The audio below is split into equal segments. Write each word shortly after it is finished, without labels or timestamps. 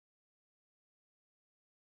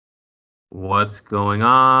What's going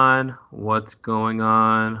on? What's going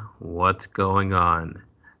on? What's going on?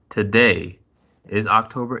 Today is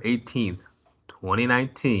October 18th,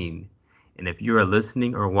 2019. And if you are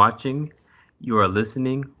listening or watching, you are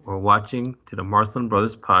listening or watching to the Marcelin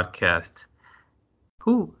Brothers podcast.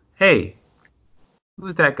 Hey,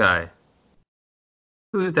 who's that guy?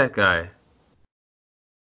 Who's that guy?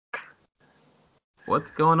 What's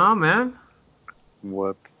going on, man?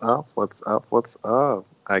 What's up? What's up? What's up?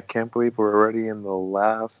 I can't believe we're already in the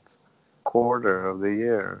last quarter of the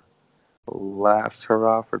year. Last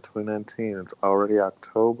hurrah for 2019. It's already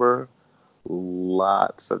October.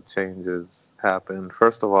 Lots of changes happened.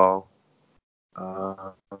 First of all,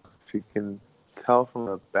 if you can tell from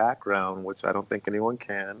the background, which I don't think anyone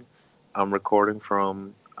can, I'm recording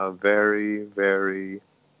from a very, very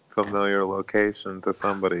familiar location to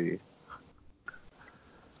somebody.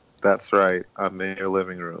 That's right. I'm in your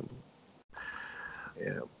living room.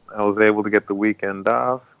 Yeah, I was able to get the weekend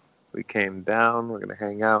off. We came down. We're gonna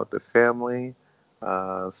hang out with the family,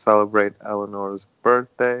 celebrate Eleanor's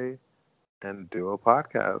birthday, and do a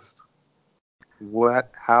podcast. What?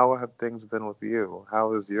 How have things been with you?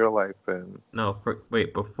 How has your life been? No,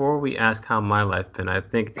 wait, before we ask how my life been, I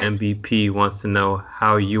think MVP wants to know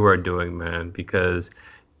how you are doing, man, because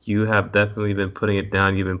you have definitely been putting it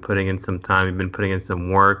down. You've been putting in some time, you've been putting in some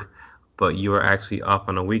work, but you are actually off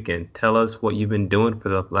on a weekend. Tell us what you've been doing for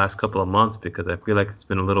the last couple of months because I feel like it's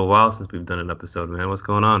been a little while since we've done an episode, man. What's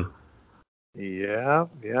going on? Yeah,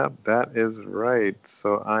 yeah, that is right.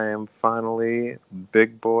 So I am finally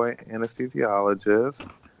big boy anesthesiologist.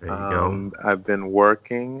 There you go. I've been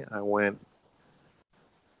working. I went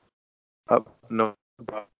up north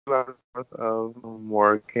about 2 hours worth of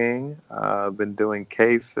working. I've been doing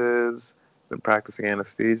cases, been practicing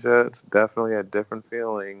anesthesia. It's definitely a different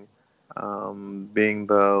feeling being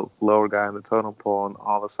the lower guy in the totem pole and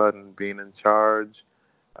all of a sudden being in charge,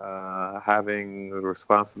 having the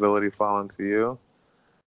responsibility fall into you.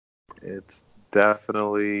 It's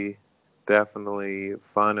definitely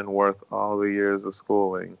fun and worth all the years of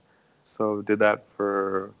schooling. So did that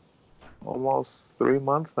for almost 3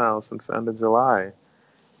 months now since the end of July.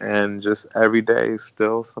 And just every day,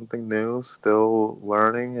 still something new, still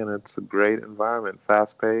learning, and it's a great environment.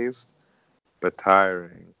 Fast paced, but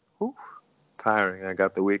tiring. Whew, tiring. I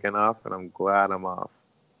got the weekend off, and I'm glad I'm off.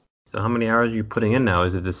 So how many hours are you putting in now?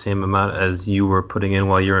 Is it the same amount as you were putting in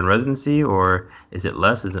while you're in residency, or is it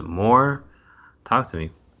less? Is it more? Talk to me.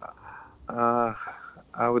 Uh,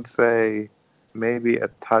 I would say maybe a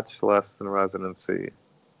touch less than residency.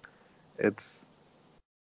 It's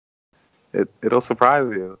it'll surprise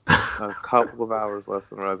you. A couple of hours less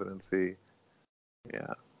than residency.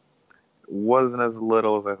 Yeah, wasn't as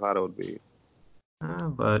little as I thought it would be.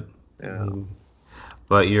 But I Yeah. mean,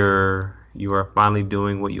 but you are finally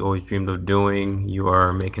doing what you always dreamed of doing. You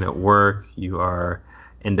are making it work. You are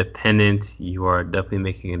independent. You are definitely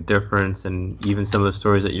making a difference. And even some of the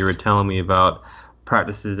stories that you were telling me about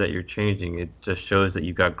practices that you're changing, it just shows that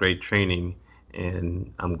you got great training.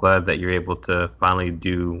 And I'm glad that you're able to finally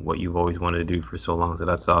do what you've always wanted to do for so long. So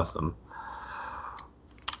that's awesome.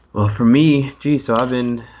 Well, for me, geez, so I've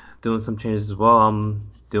been doing some changes as well. I'm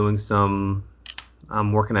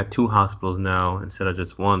working at two hospitals now instead of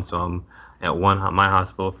just one. So I'm at my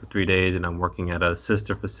hospital for 3 days, and I'm working at a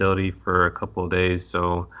sister facility for a couple of days.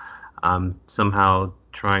 So I'm somehow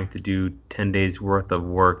trying to do 10 days worth of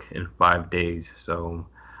work in 5 days. So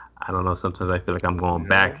I don't know. Sometimes I feel like I'm going Yeah,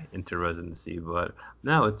 back into residency, but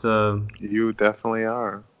no, it's a you definitely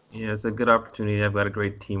are. yeah, it's a good opportunity. I've got a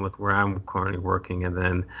great team with where I'm currently working, and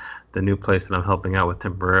then the new place that I'm helping out with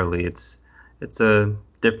temporarily. It's a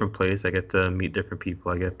different place. I get to meet different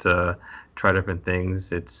people. I get to try different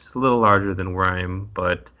things. It's a little larger than where I am,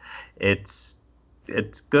 but it's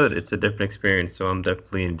it's good. It's a different experience, so I'm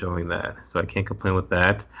definitely enjoying that. So I can't complain with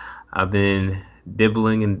that. I've been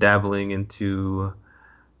dibbling and dabbling into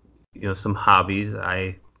some hobbies.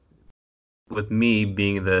 I with me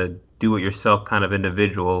being the do-it-yourself kind of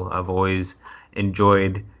individual, I've always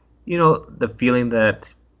enjoyed, the feeling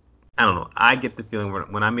that I don't know. I get the feeling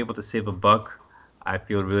when I'm able to save a buck, I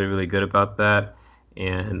feel really, really good about that,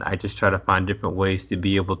 and I just try to find different ways to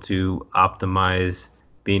be able to optimize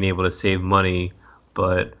being able to save money,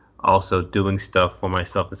 but also doing stuff for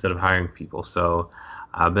myself instead of hiring people. So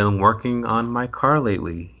I've been working on my car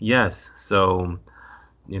lately. Yes. So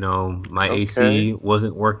my Okay. AC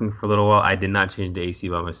wasn't working for a little while. I did not change the AC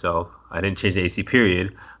by myself. I didn't change the AC,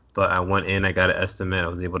 period. But I went in, I got an estimate. I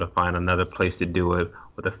was able to find another place to do it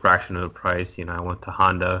with a fraction of the price. I went to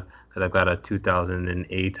Honda because I've got a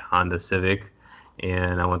 2008 Honda Civic.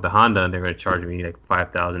 And I went to Honda and they're going to charge me like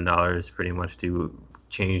 $5,000 pretty much to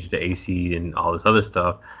change the AC and all this other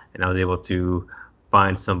stuff. And I was able to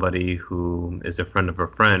find somebody who is a friend of a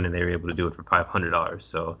friend, and they were able to do it for $500.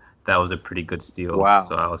 So that was a pretty good steal. So Wow,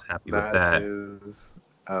 I was happy with that that. is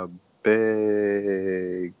a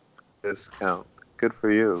big discount. Good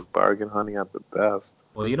for you. Bargain hunting at the best.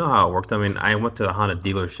 Well, you know how it worked. I mean, I went to a Honda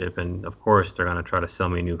dealership, and of course, they're gonna try to sell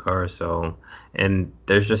me a new car. So, and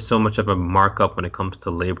there's just so much of a markup when it comes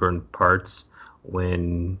to labor and parts.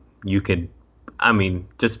 When you could, I mean,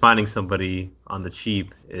 just finding somebody on the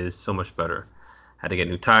cheap is so much better. Had to get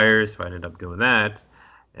new tires, so I ended up doing that.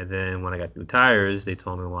 And then when I got new tires, they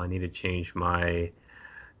told me, well, I need to change my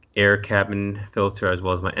air cabin filter as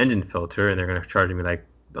well as my engine filter, and they're going to charge me like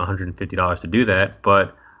 $150 to do that.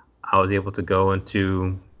 But I was able to go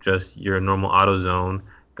into just your normal AutoZone,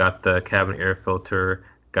 got the cabin air filter,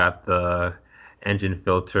 got the engine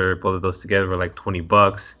filter. Both of those together were like 20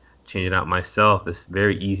 bucks. Change it out myself. It's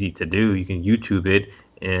very easy to do. You can YouTube it,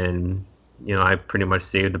 and I pretty much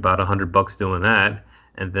saved about 100 bucks doing that.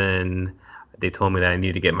 And then they told me that I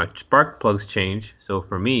need to get my spark plugs changed. So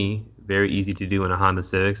for me, very easy to do in a Honda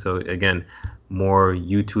Civic. So again, more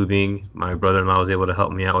YouTubing. My brother-in-law was able to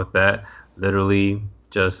help me out with that. Literally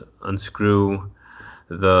just unscrew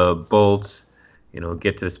the bolts,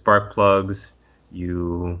 get to the spark plugs.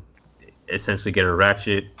 You essentially get a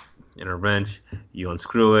ratchet and a wrench. You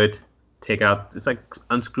unscrew it, take out. It's like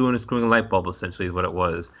unscrewing and screwing a light bulb. Essentially, is what it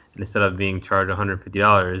was. And instead of being charged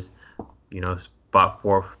 $150, bought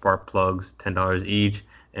four spark plugs, $10 each.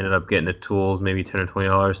 Ended up getting the tools, maybe $10 or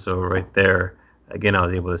 $20. So right there, again, I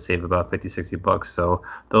was able to save about 50, 60 bucks. So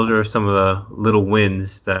those are some of the little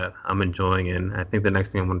wins that I'm enjoying. And I think the next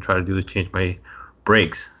thing I'm going to try to do is change my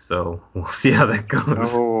brakes. So we'll see how that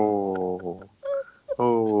goes.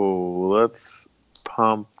 Oh, let's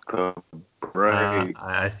pump the I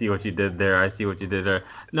brakes. see what you did there. I see what you did there.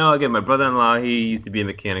 No, again, my brother-in-law, he used to be a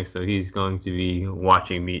mechanic, so he's going to be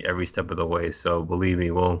watching me every step of the way. So believe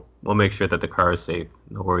me, we'll make sure that the car is safe.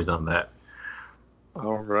 No worries on that.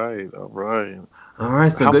 All right, all right. All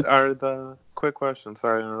right, so How good. are the quick question?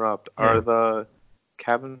 Sorry to interrupt. Are Yeah. the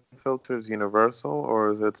cabin filters universal or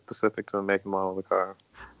is it specific to the make and model of the car?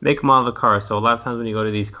 Make and model of the car. So a lot of times when you go to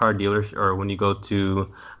these car dealers or when you go to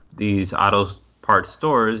these auto parts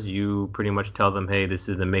stores, you pretty much tell them, hey, this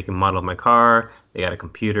is the make and model of my car. They got a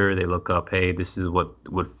computer. They look up, hey, this is what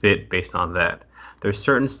would fit based on that. There's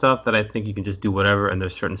certain stuff that I think you can just do whatever, and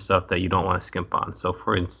there's certain stuff that you don't want to skimp on. So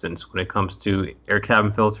for instance, when it comes to air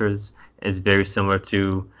cabin filters, it's very similar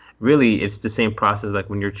to really it's the same process like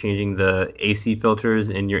when you're changing the AC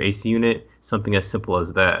filters in your AC unit, something as simple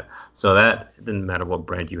as that. So that it doesn't matter what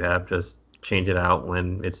brand you have, just change it out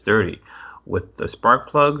when it's dirty. With the spark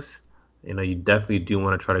plugs, you definitely do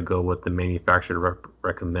want to try to go with the manufacturer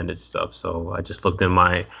recommended stuff. So I just looked in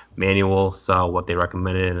my manual, saw what they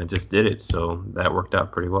recommended, and I just did it. So that worked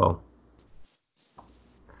out pretty well.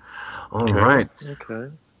 All Okay, right.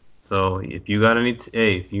 okay. So if you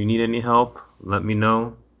need any help, let me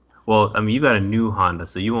know. Well, I mean, you got a new Honda,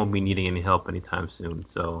 so you won't be needing any help anytime soon.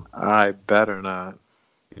 So I better not.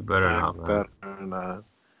 you better I not, man. better not.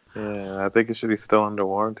 Yeah, I think it should be still under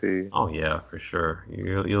warranty. Oh yeah, for sure.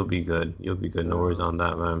 You'll be good. You'll be good. No worries Yeah. on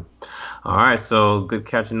that, man. All right, so good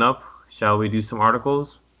catching up. Shall we do some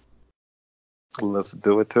articles? Let's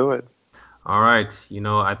do it to it. All right.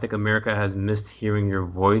 I think America has missed hearing your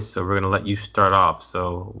voice, so we're gonna let you start off.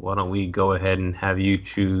 So why don't we go ahead and have you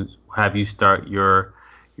start your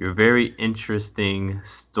very interesting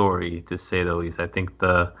story, to say the least. I think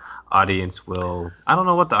the audience will. I don't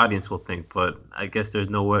know what the audience will think, but I guess there's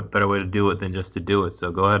no better way to do it than just to do it.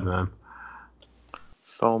 So go ahead, man.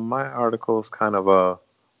 So my article is kind of a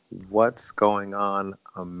 "What's Going On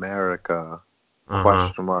America?" Uh huh.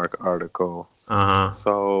 question mark article. Uh huh.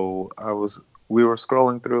 So we were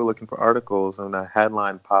scrolling through looking for articles, and a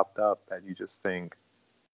headline popped up that you just think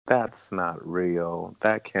that's not real,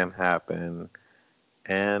 that can't happen,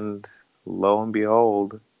 and lo and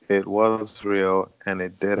behold, it was real and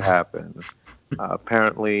it did happen.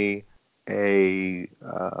 Apparently, a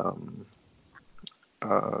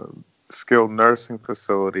uh, skilled nursing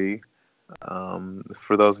facility.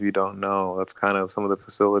 For those of you who don't know, that's kind of some of the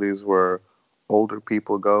facilities where older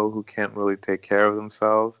people go who can't really take care of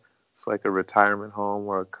themselves. It's like a retirement home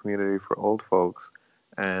or a community for old folks.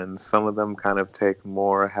 And some of them kind of take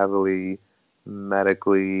more heavily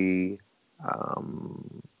medically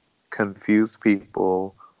um, confused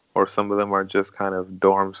people, or some of them are just kind of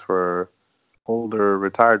dorms for older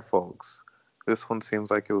retired folks. This one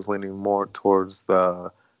seems like it was leaning more towards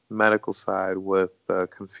the medical side with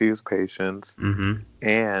confused patients. Mm-hmm.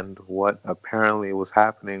 And what apparently was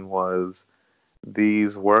happening was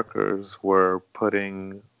these workers were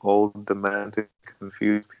putting old, demented,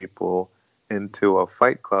 confused people into a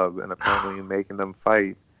fight club and apparently making them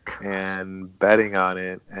fight and betting on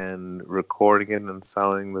it and recording it and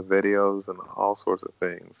selling the videos and all sorts of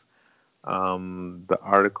things. The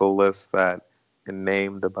article lists that it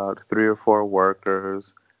named about 3 or 4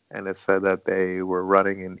 workers, and it said that they were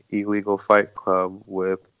running an illegal fight club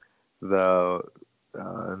with the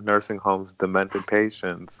nursing home's demented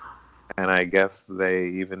patients. And I guess they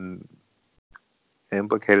even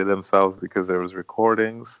implicated themselves because there was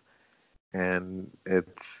recordings, and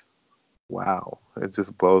it's wow, it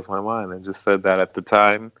just blows my mind. It just said that at the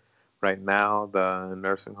time. Right now, the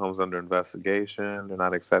nursing home's under investigation. They're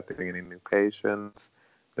not accepting any new patients.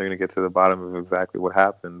 They're going to get to the bottom of exactly what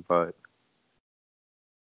happened, but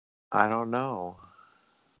I don't know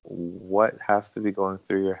what has to be going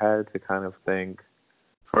through your head to kind of think,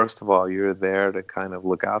 first of all, you're there to kind of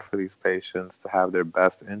look out for these patients, to have their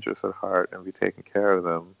best interests at heart and be taking care of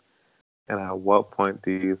them. And at what point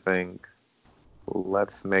do you think,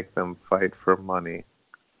 let's make them fight for money?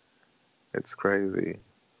 It's crazy.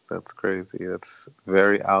 That's crazy. That's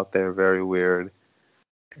very out there, very weird.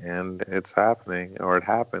 And it's happening, or it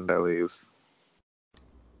happened at least.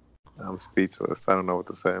 I'm speechless. I don't know what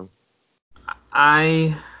to say.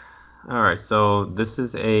 I All right, so this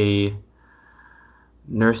is a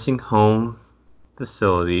nursing home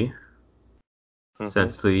facility Hmm.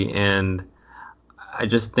 essentially, and I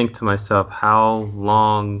just think to myself, how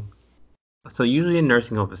long? So usually in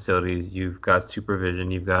nursing home facilities, you've got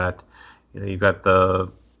supervision, you've got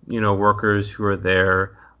the workers who are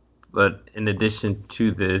there, but in addition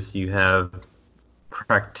to this, you have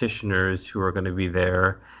practitioners who are going to be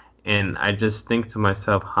there. And I just think to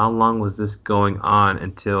myself, how long was this going on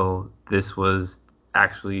until this was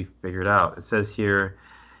actually figured out? It says here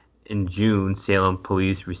in June, Salem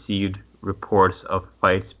police received reports of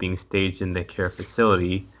fights being staged in the care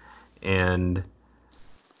facility. And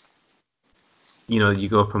you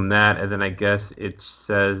go from that, and then I guess it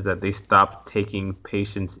says that they stopped taking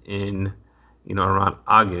patients in, around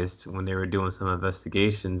August when they were doing some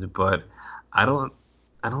investigations. But I don't,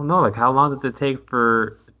 I don't know, like how long did it take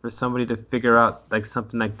for somebody to figure out like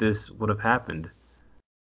something like this would have happened?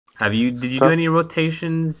 It's Did you do tough. any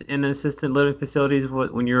rotations in assisted living facilities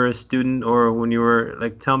when you were a student or when you were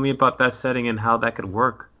like, tell me about that setting and how that could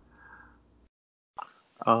work?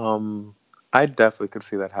 Um, I definitely could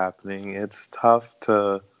see that happening. It's tough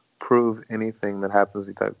to prove anything that happens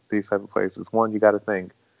these type of places. One, you got to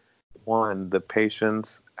think. One, the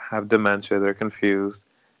patients have dementia. They're confused.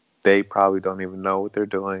 They probably don't even know what they're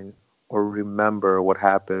doing or remember what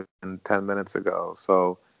happened 10 minutes ago.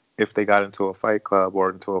 So if they got into a fight club or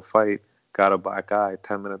into a fight, got a black eye,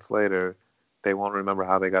 10 minutes later, they won't remember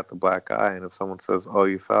how they got the black eye. And if someone says, oh,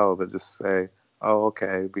 you fell, they'll just say, oh,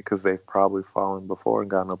 okay, because they've probably fallen before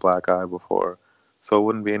and gotten a black eye before. So it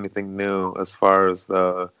wouldn't be anything new as far as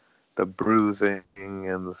the bruising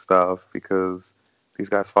and the stuff because these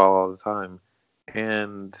guys fall all the time.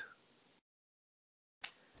 And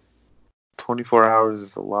 24 hours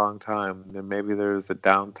is a long time. Then maybe there's a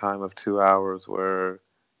downtime of 2 hours where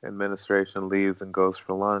administration leaves and goes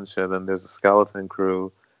for lunch, and then there's a skeleton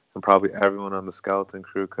crew, and probably everyone on the skeleton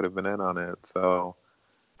crew could have been in on it. So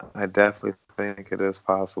I definitely think it is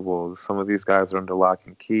possible. Some of these guys are under lock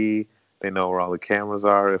and key. They know where all the cameras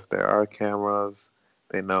are, if there are cameras.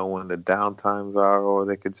 They know when the downtimes are, or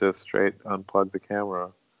they could just straight unplug the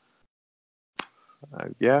camera.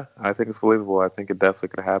 Yeah, I think it's believable. I think it definitely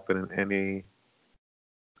could happen in any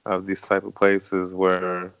of these type of places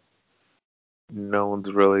where no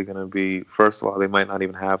one's really going to be, first of all, they might not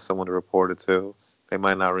even have someone to report it to. They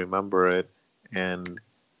might not remember it. And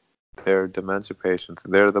they're dementia patients.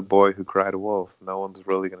 They're the boy who cried wolf. No one's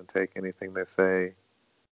really going to take anything they say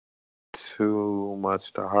too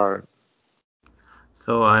much to heart.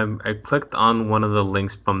 So I clicked on one of the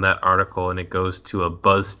links from that article and it goes to a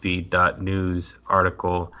BuzzFeed.news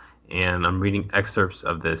article and I'm reading excerpts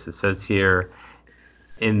of this. It says here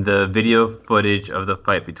in the video footage of the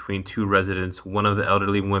fight between two residents, one of the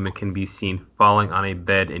elderly women can be seen falling on a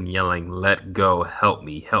bed and yelling, "Let go, help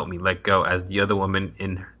me, let go," as the other woman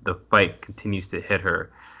in the fight continues to hit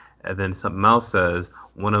her. And then something else says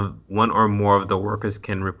one or more of the workers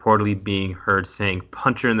can reportedly being heard saying,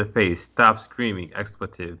 "Punch her in the face, stop screaming!"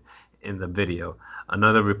 expletive in the video.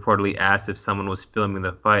 Another reportedly asked if someone was filming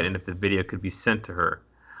the fight and if the video could be sent to her.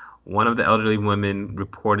 One of the elderly women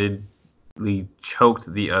reportedly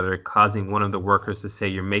choked the other, causing one of the workers to say,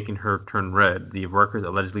 "You're making her turn red." The workers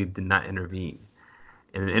allegedly did not intervene.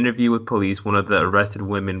 In an interview with police, one of the arrested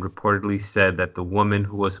women reportedly said that the woman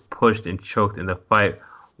who was pushed and choked in the fight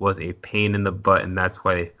was a pain in the butt, and that's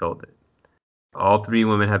why they filmed it. All three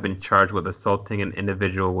women have been charged with assaulting an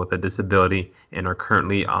individual with a disability and are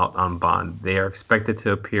currently out on bond. They are expected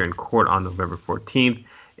to appear in court on November 14th.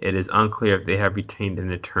 It is unclear if they have retained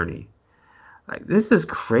an attorney. Like, this is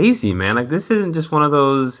crazy, man. Like, this isn't just one of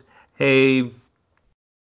those, hey,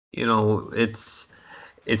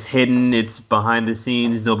 it's hidden, it's behind the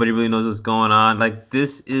scenes, nobody really knows what's going on. Like,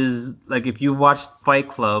 this is like if you watch Fight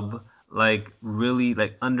Club, like really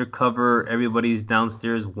like undercover, everybody's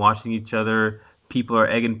downstairs watching each other, people are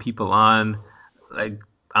egging people on. Like,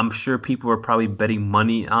 I'm sure people are probably betting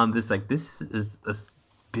money on this. Like, this is a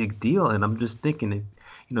big deal, and I'm just thinking,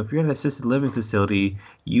 if you're at an assisted living facility,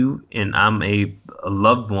 you and I'm a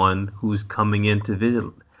loved one who's coming in to visit,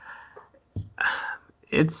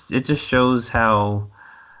 it just shows how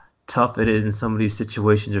tough it is in some of these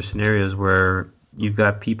situations or scenarios where you've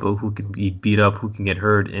got people who can be beat up, who can get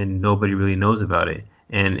hurt, and nobody really knows about it.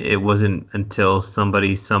 And it wasn't until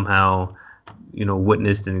somebody somehow,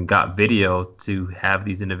 witnessed and got video to have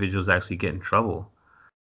these individuals actually get in trouble.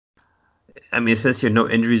 I mean, it says here no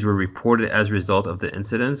injuries were reported as a result of the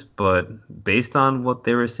incidents, but based on what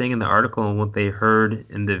they were saying in the article and what they heard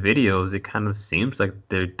in the videos, it kind of seems like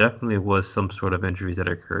there definitely was some sort of injuries that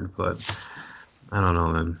occurred, but I don't know,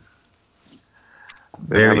 man.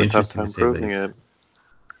 They'd have Very a tough interesting to time say the proving least. it.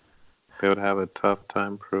 They would have a tough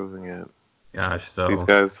time proving it. Gosh, These so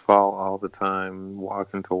guys fall all the time,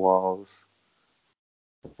 walk into walls.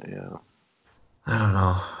 Yeah. I don't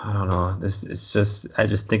know. I don't know. This it's just I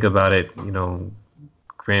just think about it,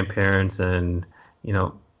 grandparents and you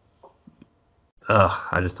know,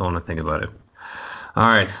 I just don't want to think about it. All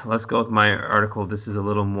right, let's go with my article. This is a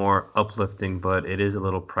little more uplifting, but it is a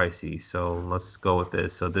little pricey. So let's go with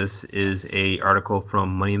this. So this is a article from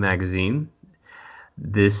Money Magazine.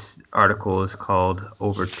 This article is called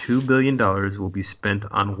Over $2 billion will be spent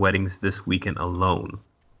on weddings this weekend alone.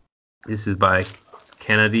 This is by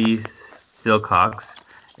Kennedy Silcox,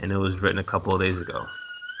 and it was written a couple of days ago.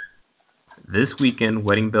 This weekend,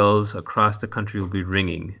 wedding bells across the country will be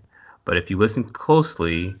ringing, but if you listen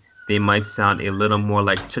closely, they might sound a little more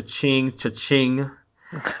like cha-ching, cha-ching.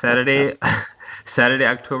 Saturday, Saturday,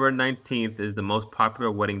 October 19th is the most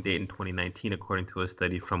popular wedding date in 2019, according to a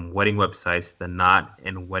study from wedding websites The Knot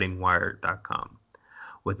and WeddingWire.com.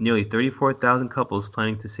 With nearly 34,000 couples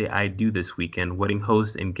planning to say I do this weekend, wedding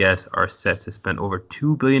hosts and guests are set to spend over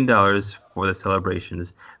 $2 billion for the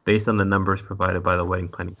celebrations, based on the numbers provided by the wedding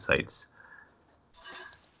planning sites.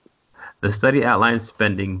 The study outlines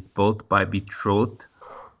spending both by betrothed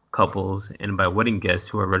couples and by wedding guests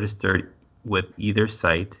who are registered with either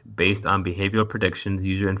site based on behavioral predictions,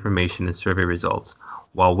 user information, and survey results.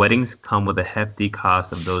 While weddings come with a hefty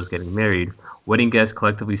cost of those getting married, wedding guests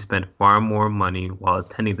collectively spend far more money while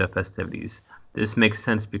attending the festivities. This makes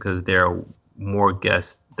sense because there are more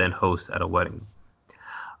guests than hosts at a wedding.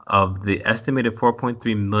 Of the estimated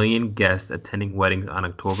 4.3 million guests attending weddings on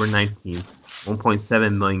October 19th,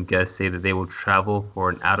 1.7 million guests say that they will travel for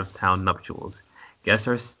an out-of-town nuptials. Guests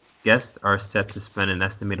are guests are set to spend an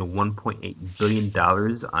estimated $1.8 billion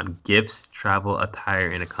on gifts, travel, attire,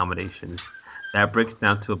 and accommodations. That breaks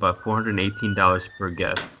down to about $418 per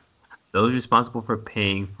guest. Those responsible for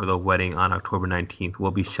paying for the wedding on October 19th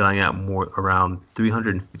will be shelling out more around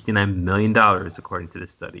 $359 million, according to the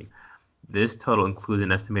study. This total includes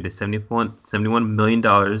an estimated $71 million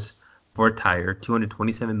for attire,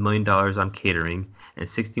 $227 million on catering, and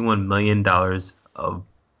 $61 million of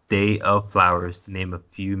day of flowers, to name a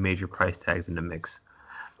few major price tags in the mix.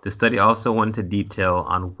 The study also went into detail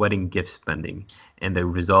on wedding gift spending, and the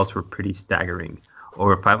results were pretty staggering.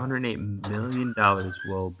 Over $508 million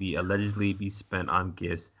will be allegedly be spent on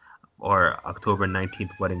gifts or October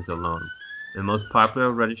 19th weddings alone. The most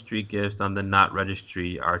popular registry gifts on the Knot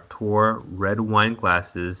registry are Tor red wine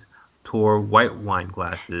glasses, Tor white wine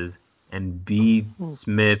glasses, and B.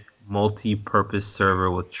 Smith multi-purpose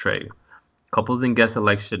server with tray. Couples and guests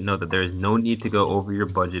alike should know that there is no need to go over your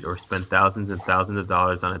budget or spend thousands and thousands of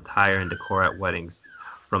dollars on attire and decor at weddings.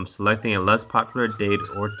 From selecting a less popular date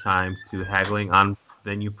or time to haggling on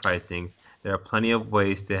venue pricing, there are plenty of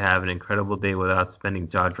ways to have an incredible day without spending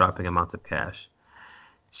jaw-dropping amounts of cash.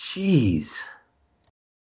 Jeez.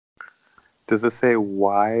 Does it say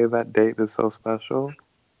why that date is so special,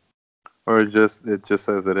 or it just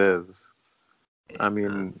says it is? I Uh,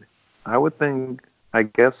 mean, I would think. I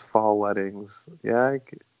guess fall weddings. Yeah,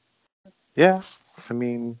 yeah. I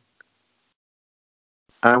mean,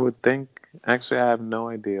 I would think. Actually, I have no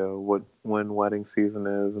idea what when wedding season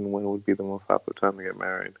is and when would be the most popular time to get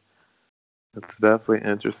married. It's definitely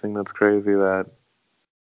interesting. That's crazy that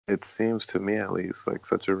It seems to me, at least, like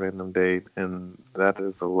such a random date, and that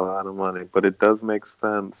is a lot of money. But it does make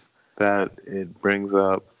sense that it brings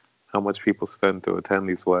up how much people spend to attend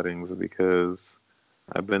these weddings because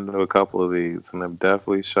I've been to a couple of these, and I've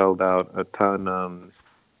definitely shelled out a ton on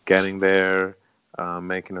getting there,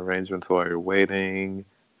 making arrangements while you're waiting,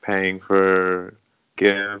 paying for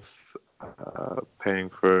gifts, paying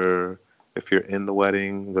for if you're in the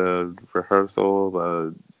wedding, the rehearsal,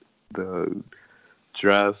 the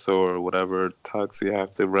dress or whatever tux you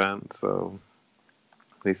have to rent. So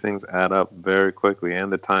these things add up very quickly,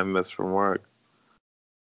 and the time missed from work.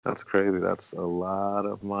 That's crazy. That's a lot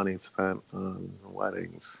of money spent on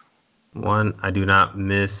weddings. One, I do not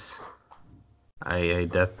miss. I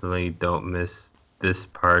definitely don't miss this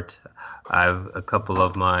part. I've a couple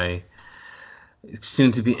of my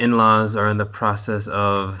soon-to-be in-laws are in the process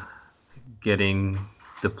of getting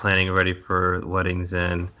the planning ready for weddings,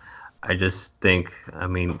 and I just think, I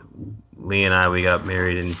mean, Lee and I, we got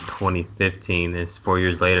married in 2015. It's 4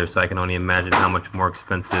 years later, so I can only imagine how much more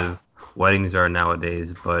expensive weddings are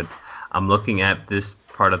nowadays. But I'm looking at this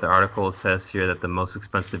part of the article. It says here that the most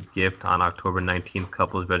expensive gift on October 19th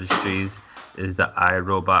couples registries is the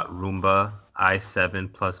iRobot Roomba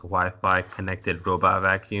i7 plus Wi-Fi connected robot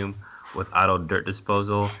vacuum with auto dirt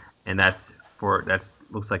disposal, and that's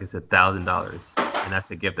looks like it's $1,000, and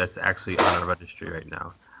that's a gift that's actually on our registry right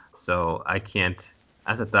now. So I can't.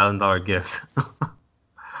 That's $1,000 gift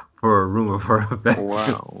for a room or for a vacuum.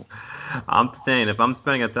 Wow. I'm saying if I'm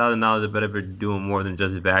spending $1,000, it better be doing more than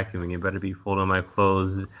just vacuuming. It better be folding my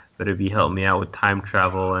clothes. Better be helping me out with time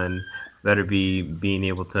travel, and better be being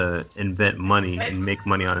able to invent money and make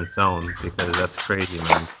money on its own because that's crazy,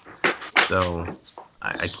 man. So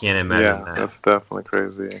I can't imagine Yeah, that. that's definitely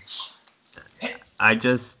crazy. I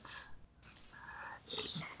just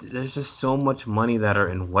there's just so much money that are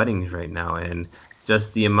in weddings right now, and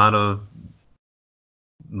just the amount of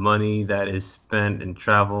money that is spent in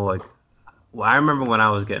travel. Like, well, I remember when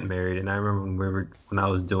I was getting married, and I remember when I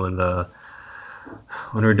was doing the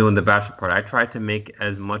when we were doing the bachelor party. I tried to make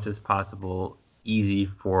as much as possible easy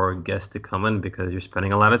for guests to come in because you're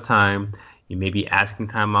spending a lot of time. You may be asking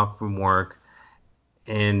time off from work,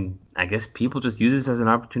 and I guess people just use this as an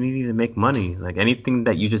opportunity to make money. Like anything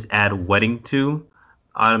that you just add wedding to,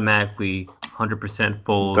 automatically 100%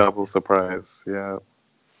 fold. Double surprise. Yeah,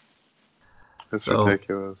 it's So,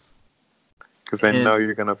 ridiculous because they know and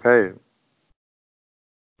you're gonna pay it.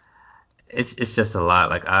 it's just a lot.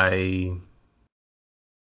 Like I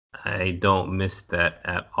don't miss that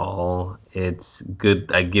at all. It's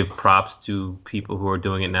good. I give props to people who are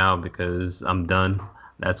doing it now because I'm done.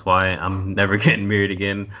 That's why I'm never getting married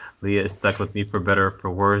again. Leah is stuck with me for better or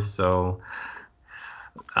for worse, so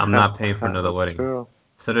I'm Yeah, not paying for another that's wedding. true.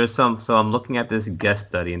 So I'm looking at this guest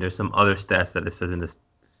study, and there's some other stats that it says in this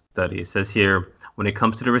study. It says here, when it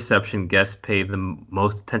comes to the reception, guests pay the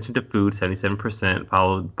most attention to food, 77%,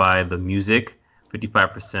 followed by the music,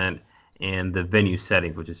 55%, and the venue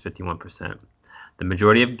setting, which is 51%. The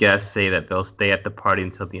majority of guests say that they'll stay at the party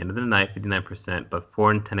until the end of the night, 59%, but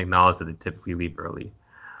 4 in 10 acknowledge that they typically leave early.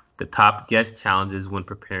 The top guest challenges when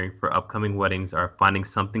preparing for upcoming weddings are finding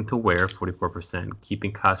something to wear, 44%,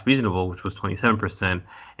 keeping costs reasonable, which was 27%,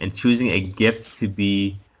 and choosing a gift to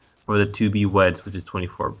be for the to be weds, which is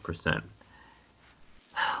 24%.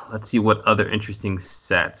 Let's see what other interesting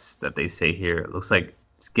sets that they say here. It looks like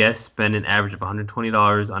guests spend an average of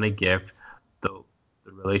 $120 on a gift, though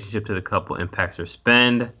the relationship to the couple impacts their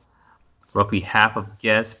spend. Roughly half of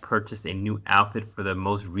guests purchased a new outfit for the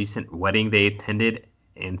most recent wedding they attended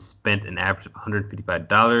and spent an average of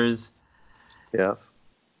 $155. Yes.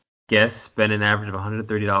 Guests spend an average of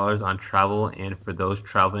 $130 on travel, and for those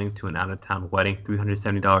traveling to an out of town wedding,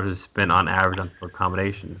 $370 is spent on average on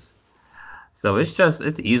accommodations. So it's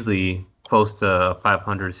easily close to $500,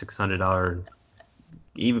 $600,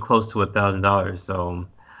 even close to $1,000. So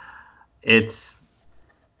it's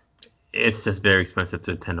it's just very expensive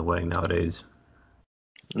to attend a wedding nowadays.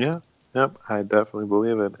 Yeah. Yep. I definitely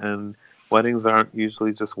believe it. And weddings aren't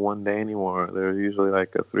usually just one day anymore. They're usually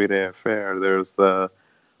like a 3-day affair. There's the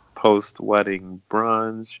post-wedding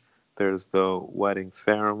brunch. There's the wedding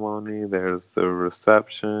ceremony. There's the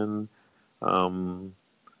reception. Um,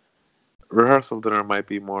 Rehearsal dinner might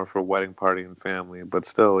be more for wedding party and family, but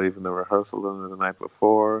still, even the rehearsal dinner the night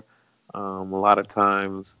before. A lot of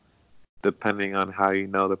times, depending on how you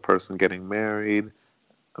know the person getting married,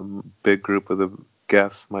 a big group of the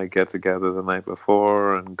guests might get together the night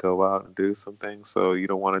before and go out and do some things. So you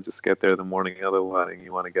don't want to just get there the morning of the wedding.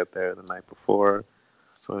 You want to get there the night before.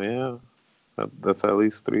 So yeah, that's at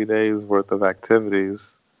least 3 days worth of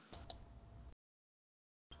activities.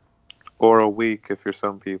 or a week if you're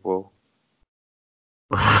some people.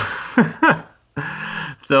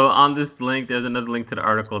 So on this link, there's another link to the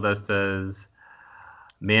article that says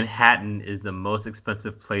Manhattan is the most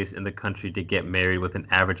expensive place in the country to get married, with an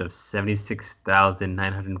average of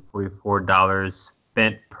 $76,944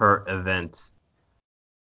 spent per event.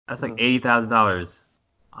 That's like Mm. $80,000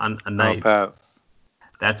 on a I'll night. pass.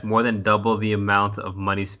 That's more than double the amount of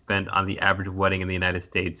money spent on the average wedding in the United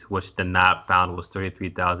States, which the Knot found was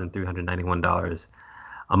 $33,391.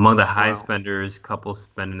 Among the high Wow. spenders, couples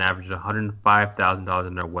spend an average of $105,000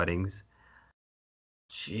 in their weddings.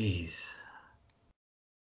 Jeez.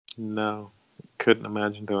 No, couldn't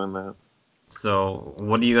imagine doing that. So,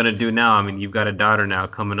 what are you gonna do now? I mean, you've got a daughter now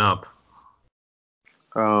coming up.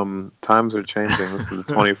 Times are changing. This is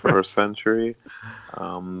the 21st century.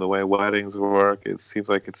 The way weddings work, it seems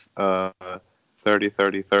like it's 30,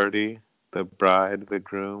 30, 30. The bride, the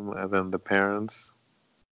groom, and then the parents.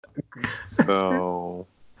 So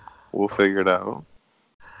we'll figure it out.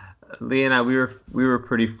 Lee and I, we were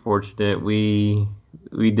pretty fortunate. We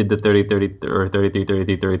did the 30-30 or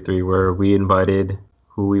 33-33-33 where we invited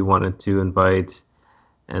who we wanted to invite,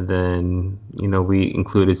 and then we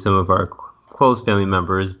included some of our close family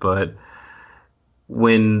members. But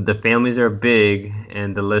when the families are big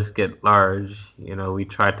and the lists get large, we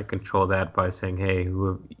try to control that by saying, hey,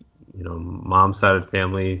 who, mom's side of the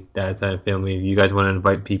family, dad's side of the family, if you guys want to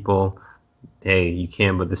invite people, hey, you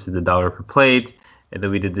can, but this is the dollar per plate. And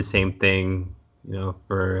then we did the same thing,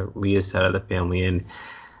 for Leah's side of the family. And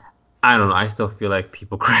I don't know, I still feel like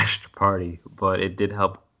people crashed the party, but it did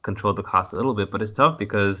help control the cost a little bit. But it's tough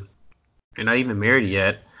because you're not even married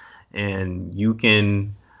yet, and you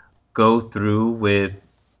can go through with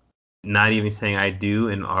not even saying I do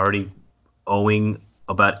and already owing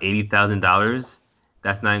about $80,000.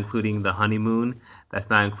 That's not including the honeymoon. That's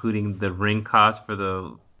not including the ring cost for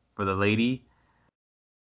the lady.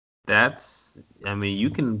 That's, I mean, you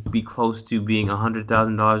can be close to being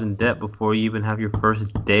 $100,000 in debt before you even have your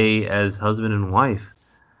first day as husband and wife.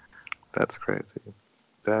 That's crazy.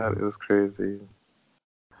 That is crazy.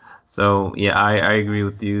 So yeah, I agree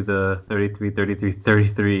with you. The 33, 33,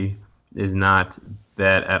 33 is not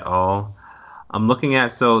bad at all. I'm looking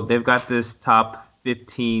at, so they've got this top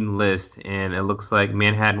 15 list, and it looks like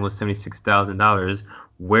Manhattan was $76,000.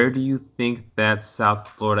 Where do you think that South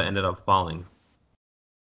Florida ended up falling?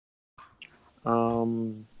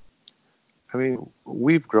 Um, I mean,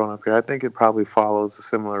 we've grown up here. I think it probably follows a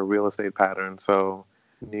similar real estate pattern. So,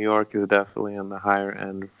 New York is definitely on the higher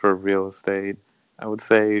end for real estate. I would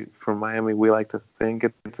say for Miami, we like to think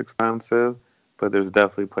it's expensive, but there's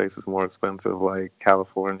definitely places more expensive like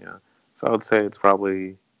California. So, I would say it's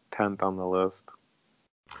probably 10th on the list.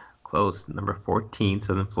 Close, number 14,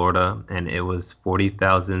 Southern Florida, and it was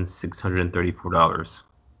 $40,634.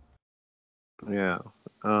 Yeah.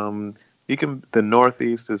 You can, the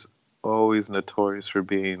Northeast is always notorious for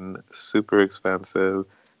being super expensive.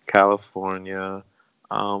 California.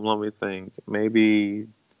 Let me think. Maybe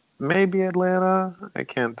Atlanta. I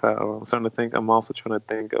can't tell. I'm starting to think. I'm also trying to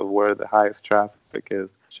think of where the highest traffic is.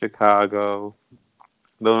 Chicago.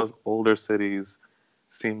 Those older cities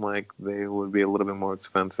seem like they would be a little bit more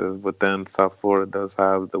expensive, but then South Florida does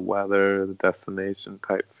have the weather, the destination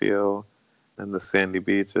type feel, and the sandy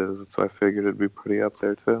beaches. So I figured it'd be pretty up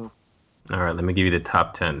there too. All right, let me give you the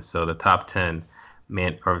top 10. So the top 10,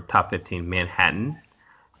 or top 15, Manhattan,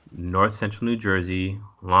 North Central New Jersey,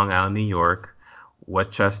 Long Island, New York,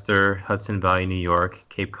 Westchester, Hudson Valley, New York,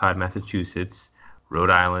 Cape Cod, Massachusetts,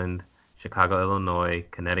 Rhode Island, Chicago, Illinois,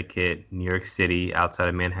 Connecticut, New York City, outside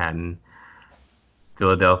of Manhattan,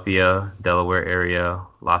 Philadelphia, Delaware area,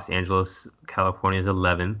 Los Angeles, California is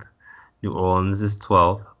 11th, New Orleans is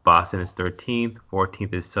 12th, Boston is 13th,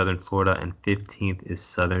 14th is Southern Florida, and 15th is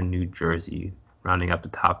Southern New Jersey, rounding up the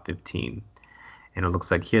top 15. And it looks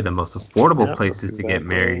like here the most affordable Yeah, that's places to get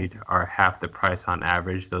exactly right. married are half the price on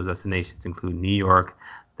average. Those destinations include New York,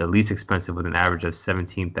 the least expensive with an average of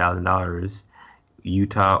 $17,000,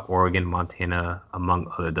 Utah, Oregon, Montana,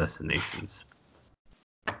 among other destinations.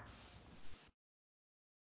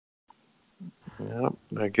 Yep,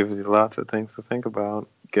 that gives you lots of things to think about.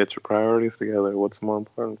 Get your priorities together. What's more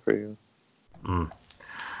important for you? Mm.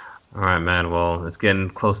 All right, man. Well, it's getting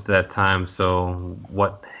close to that time. So,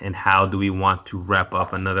 what and how do we want to wrap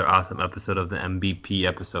up another awesome episode of the MVP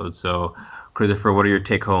episode? So, Christopher, what are your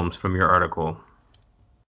take homes from your article?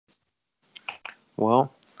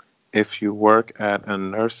 Well, if you work at a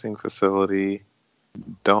nursing facility,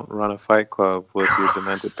 don't run a fight club with your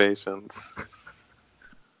demented patients.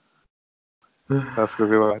 That's gonna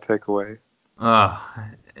be my takeaway. Uh,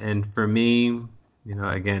 and for me,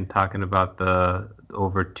 again, talking about the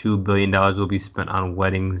over $2 billion will be spent on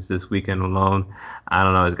weddings this weekend alone. I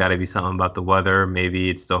don't know. It's got to be something about the weather. Maybe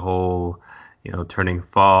it's the whole, turning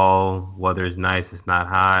fall. Weather is nice. It's not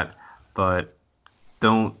hot, but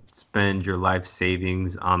don't spend your life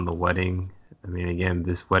savings on the wedding. I mean, again,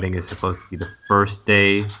 this wedding is supposed to be the first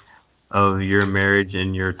day of your marriage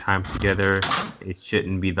and your time together. It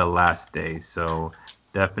shouldn't be the last day. So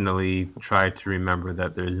definitely try to remember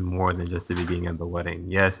that there's more than just the beginning of the wedding.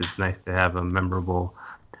 Yes, it's nice to have a memorable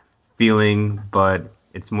feeling, but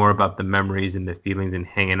it's more about the memories and the feelings and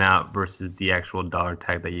hanging out versus the actual dollar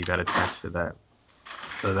tag that you got attached to that.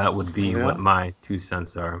 So that would be what Yeah, my 2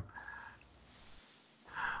 cents are.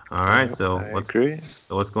 All right, yeah, I agree.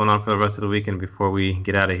 so what's going on for the rest of the weekend before we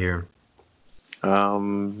get out of here?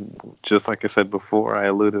 Just like I said before, I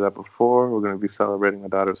alluded that before, we're going to be celebrating my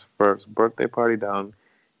daughter's first birthday party down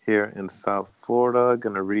here in South Florida.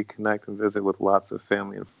 Going to reconnect and visit with lots of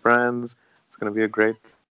family and friends. It's going to be a great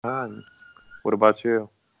time. What about you?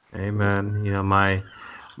 Hey man, my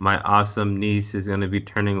awesome niece is gonna be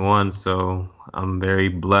turning 1, so I'm very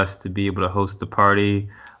blessed to be able to host the party.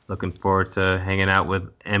 Looking forward to hanging out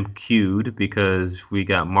with MQ'd because we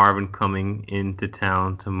got Marvin coming into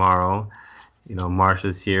town tomorrow.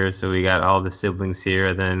 Marsha's here, so we got all the siblings here,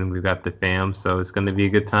 and then we've got the fam, so it's gonna be a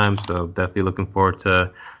good time. So definitely looking forward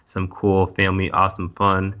to some cool family, awesome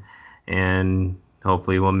fun, and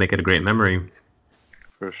hopefully we'll make it a great memory.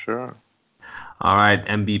 For sure. All right,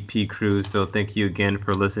 MVP crew. So thank you again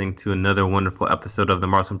for listening to another wonderful episode of the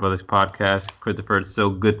Marston Brothers podcast. Christopher, it's so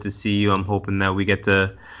good to see you. I'm hoping that we get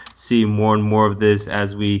to see more and more of this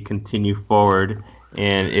as we continue forward.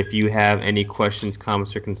 And if you have any questions,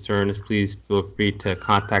 comments, or concerns, please feel free to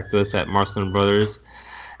contact us at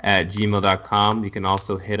marstonbrothers@gmail.com. You can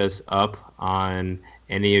also hit us up on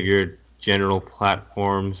any of your general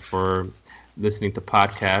platforms for listening to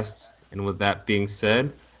podcasts. And with that being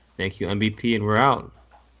said, thank you, MVP, and we're out.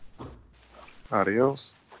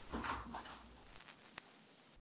 Adios.